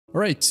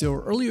Alright, so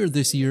earlier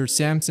this year,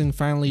 Samsung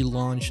finally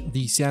launched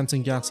the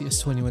Samsung Galaxy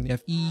S21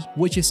 FE,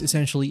 which is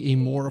essentially a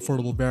more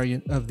affordable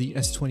variant of the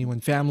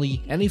S21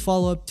 family, and a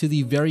follow-up to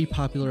the very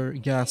popular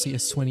Galaxy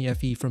S20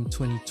 FE from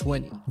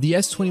 2020. The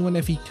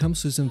S21 FE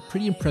comes with some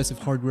pretty impressive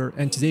hardware,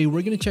 and today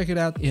we're going to check it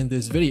out in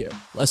this video.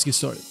 Let's get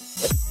started.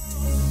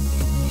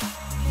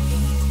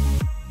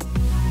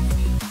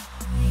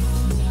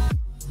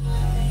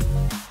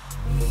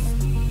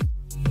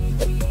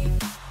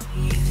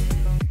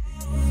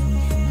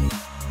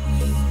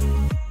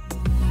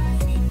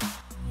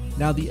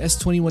 Now, the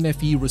S21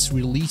 FE was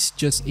released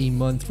just a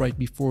month right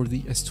before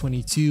the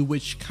S22,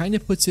 which kind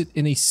of puts it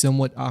in a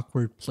somewhat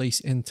awkward place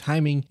in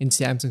timing in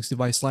Samsung's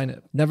device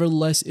lineup.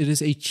 Nevertheless, it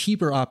is a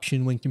cheaper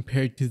option when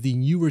compared to the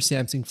newer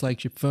Samsung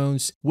flagship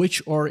phones,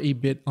 which are a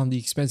bit on the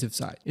expensive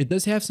side. It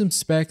does have some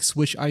specs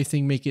which I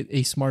think make it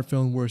a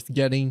smartphone worth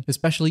getting,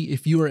 especially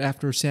if you are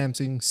after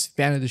Samsung's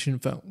Fan Edition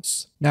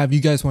phones. Now, if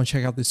you guys want to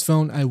check out this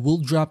phone, I will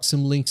drop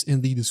some links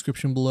in the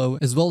description below,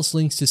 as well as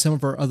links to some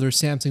of our other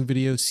Samsung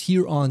videos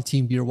here on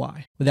Team BRY.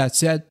 With that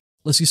said,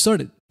 let's get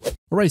started.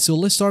 Alright, so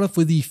let's start off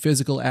with the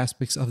physical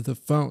aspects of the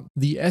phone.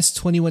 The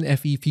S21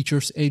 FE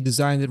features a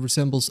design that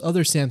resembles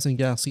other Samsung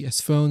Galaxy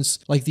S phones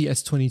like the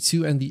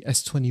S22 and the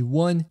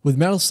S21, with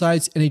metal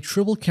sides and a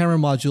triple camera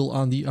module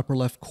on the upper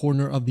left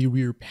corner of the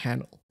rear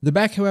panel. The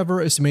back,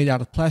 however, is made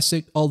out of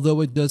plastic,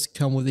 although it does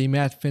come with a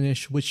matte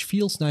finish which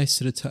feels nice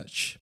to the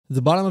touch.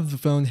 The bottom of the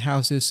phone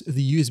houses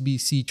the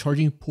USB-C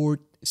charging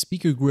port,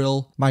 speaker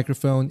grill,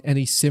 microphone, and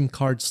a SIM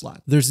card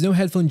slot. There's no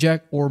headphone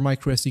jack or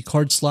microSD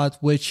card slot,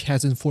 which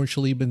has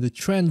unfortunately been the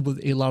trend with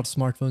a lot of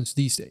smartphones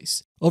these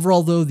days.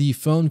 Overall though, the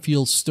phone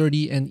feels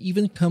sturdy and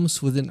even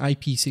comes with an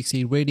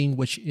IP68 rating,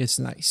 which is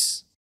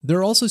nice. There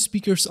are also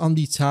speakers on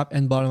the top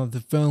and bottom of the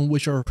phone,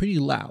 which are pretty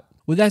loud.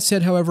 With that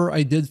said, however,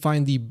 I did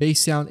find the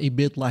bass sound a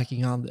bit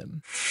lacking on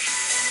them.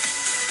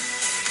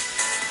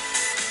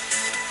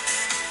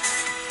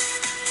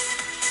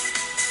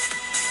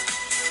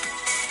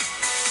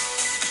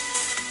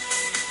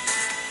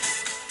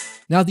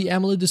 Now, the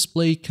AMOLED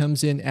display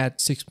comes in at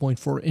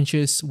 6.4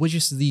 inches, which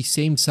is the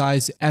same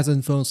size as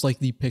on phones like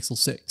the Pixel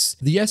 6.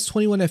 The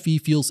S21 FE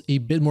feels a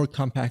bit more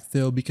compact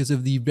though because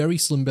of the very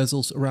slim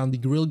bezels around the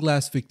Gorilla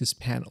Glass Victus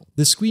panel.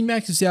 The screen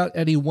maxes out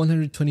at a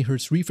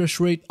 120Hz refresh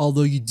rate,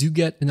 although you do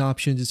get an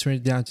option to turn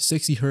it down to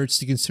 60Hz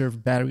to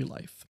conserve battery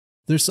life.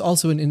 There's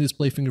also an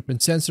in-display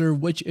fingerprint sensor,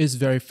 which is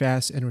very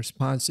fast and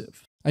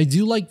responsive. I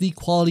do like the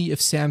quality of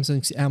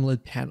Samsung's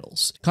AMOLED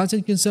panels.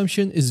 Content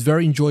consumption is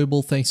very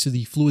enjoyable thanks to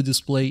the fluid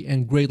display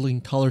and great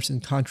looking colors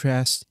and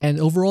contrast, and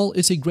overall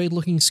it's a great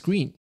looking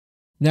screen.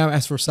 Now,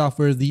 as for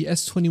software, the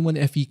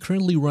S21 FE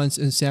currently runs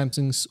in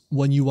Samsung's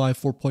One UI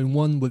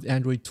 4.1 with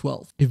Android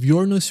 12. If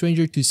you're no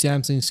stranger to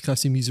Samsung's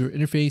custom user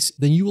interface,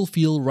 then you will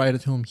feel right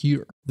at home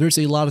here. There's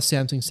a lot of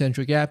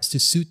Samsung-centric apps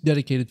to suit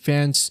dedicated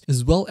fans,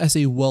 as well as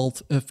a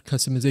wealth of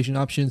customization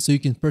options so you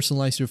can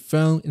personalize your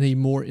phone in a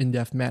more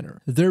in-depth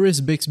manner. There is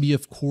Bixby,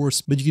 of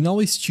course, but you can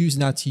always choose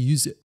not to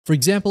use it. For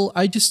example,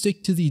 I just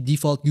stick to the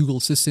default Google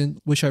Assistant,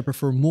 which I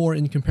prefer more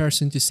in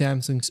comparison to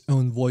Samsung's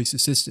own voice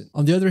assistant.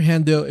 On the other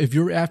hand though, if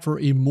you're after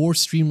a more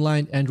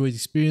streamlined Android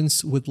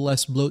experience with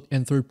less bloat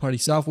and third-party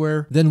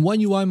software, then One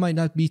UI might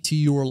not be to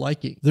your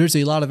liking. There's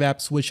a lot of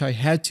apps which I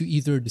had to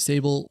either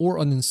disable or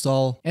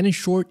uninstall, and in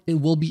short, it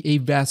will be a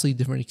vastly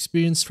different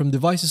experience from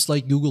devices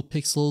like Google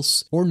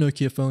Pixels or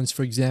Nokia phones,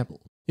 for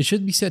example. It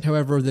should be said,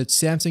 however, that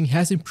Samsung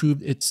has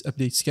improved its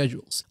update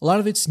schedules. A lot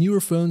of its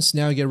newer phones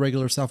now get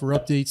regular software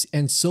updates,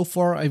 and so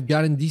far I've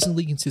gotten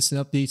decently consistent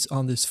updates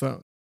on this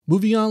phone.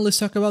 Moving on, let's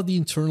talk about the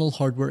internal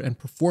hardware and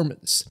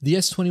performance. The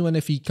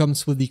S21 FE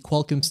comes with the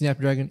Qualcomm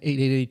Snapdragon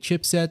 888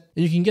 chipset,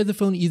 and you can get the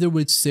phone either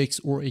with 6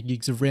 or 8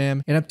 gigs of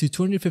RAM and up to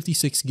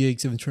 256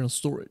 gigs of internal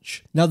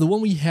storage. Now, the one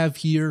we have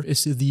here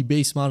is the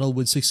base model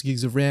with 6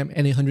 gigs of RAM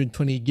and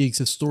 128 gigs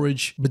of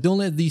storage, but don't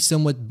let these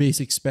somewhat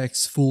basic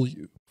specs fool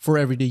you. For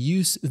everyday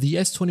use, the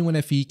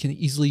S21 FE can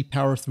easily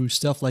power through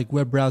stuff like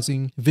web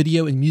browsing,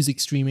 video and music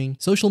streaming,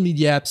 social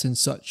media apps, and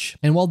such.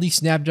 And while the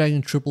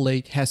Snapdragon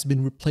 888 has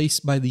been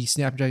replaced by the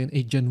Snapdragon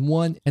 8 Gen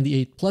 1 and the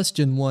 8 Plus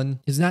Gen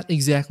 1, is not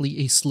exactly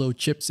a slow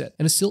chipset,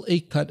 and is still a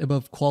cut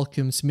above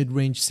Qualcomm's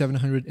mid-range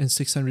 700 and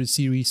 600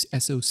 series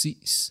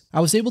SoCs. I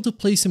was able to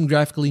play some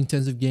graphically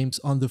intensive games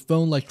on the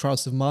phone like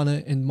Trials of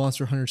Mana and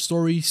Monster Hunter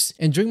Stories,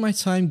 and during my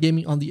time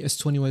gaming on the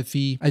S21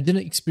 FE, I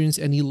didn't experience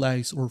any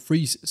lags or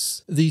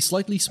freezes. The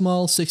slightly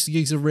small 6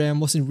 gigs of RAM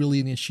wasn't really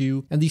an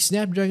issue, and the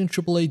Snapdragon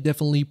 888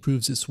 definitely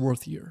proves its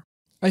worth here.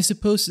 I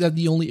suppose that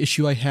the only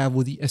issue I have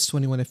with the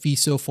S21 FE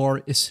so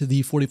far is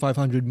the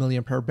 4500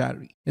 mAh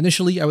battery.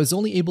 Initially, I was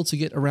only able to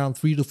get around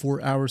 3 to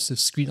 4 hours of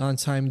screen on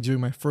time during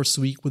my first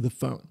week with the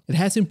phone. It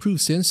has improved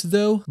since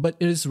though, but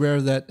it is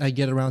rare that I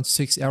get around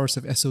 6 hours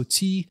of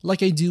SOT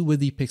like I do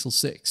with the Pixel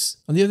 6.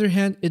 On the other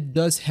hand, it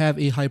does have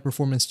a high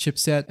performance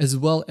chipset as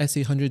well as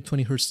a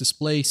 120Hz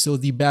display, so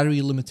the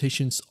battery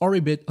limitations are a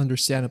bit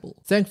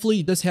understandable. Thankfully,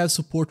 it does have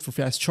support for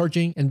fast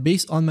charging, and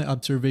based on my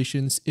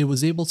observations, it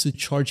was able to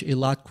charge a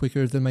lot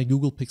quicker than my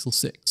Google Pixel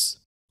 6.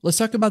 Let's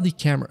talk about the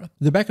camera.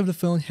 The back of the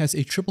phone has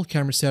a triple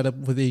camera setup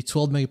with a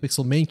 12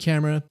 megapixel main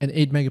camera, an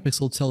 8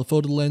 megapixel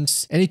telephoto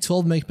lens, and a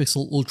 12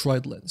 megapixel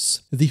ultra-wide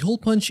lens. The hole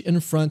punch in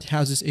front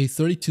houses a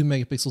 32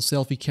 megapixel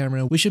selfie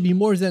camera, which should be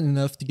more than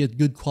enough to get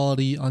good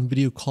quality on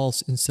video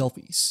calls and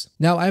selfies.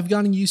 Now, I've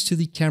gotten used to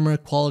the camera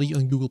quality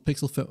on Google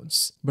Pixel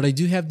phones, but I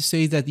do have to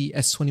say that the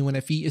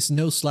S21 FE is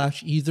no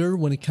slouch either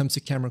when it comes to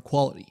camera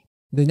quality.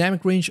 The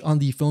dynamic range on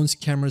the phone's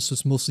cameras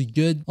was mostly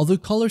good, although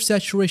color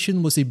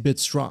saturation was a bit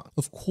strong.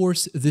 Of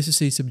course, this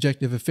is a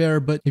subjective affair,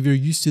 but if you're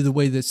used to the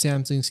way that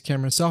Samsung's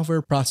camera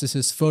software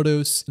processes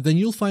photos, then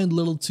you'll find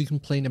little to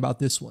complain about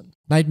this one.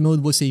 Night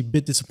mode was a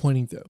bit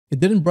disappointing though. It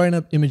didn't brighten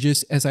up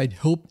images as I'd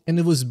hoped, and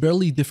it was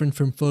barely different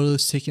from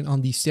photos taken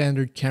on the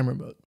standard camera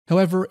mode.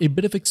 However, a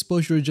bit of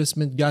exposure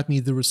adjustment got me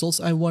the results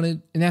I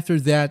wanted, and after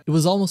that, it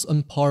was almost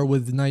on par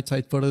with the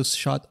nighttime photos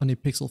shot on a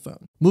Pixel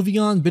phone. Moving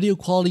on, video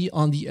quality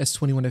on the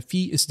S21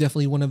 FE is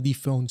definitely one of the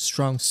phone's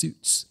strong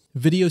suits.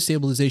 Video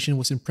stabilization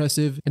was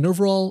impressive, and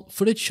overall,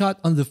 footage shot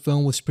on the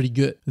phone was pretty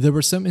good. There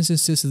were some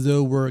instances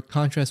though where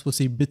contrast was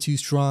a bit too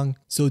strong,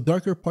 so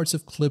darker parts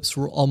of clips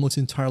were almost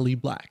entirely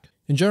black.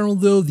 In general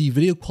though, the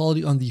video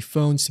quality on the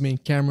phone's main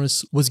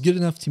cameras was good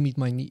enough to meet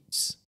my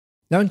needs.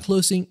 Now in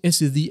closing, is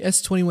the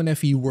S21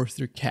 FE worth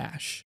your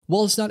cash?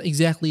 Well, it's not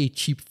exactly a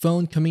cheap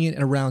phone, coming in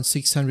at around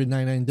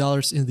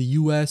 $699 in the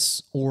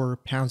US or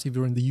pounds if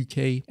you're in the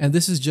UK, and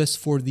this is just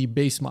for the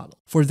base model.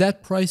 For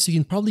that price, you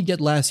can probably get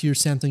last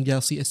year's Samsung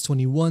Galaxy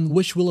S21,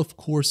 which will of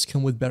course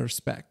come with better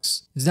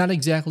specs. It's not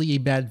exactly a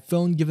bad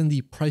phone given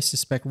the price to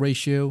spec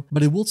ratio,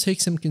 but it will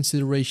take some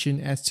consideration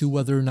as to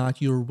whether or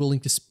not you're willing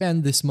to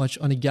spend this much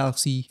on a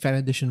Galaxy Fan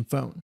Edition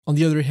phone. On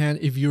the other hand,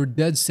 if you're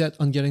dead set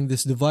on getting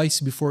this device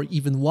before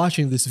even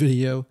watching this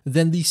video,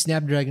 then the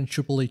Snapdragon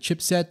AAA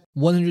chipset,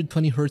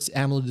 120Hz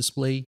AMOLED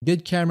display,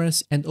 good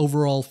cameras, and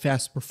overall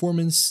fast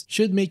performance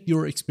should make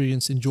your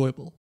experience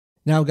enjoyable.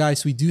 Now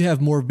guys, we do have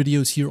more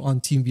videos here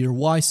on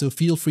TeamVRY, so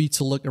feel free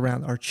to look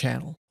around our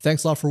channel.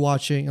 Thanks a lot for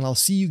watching, and I'll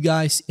see you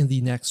guys in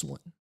the next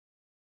one.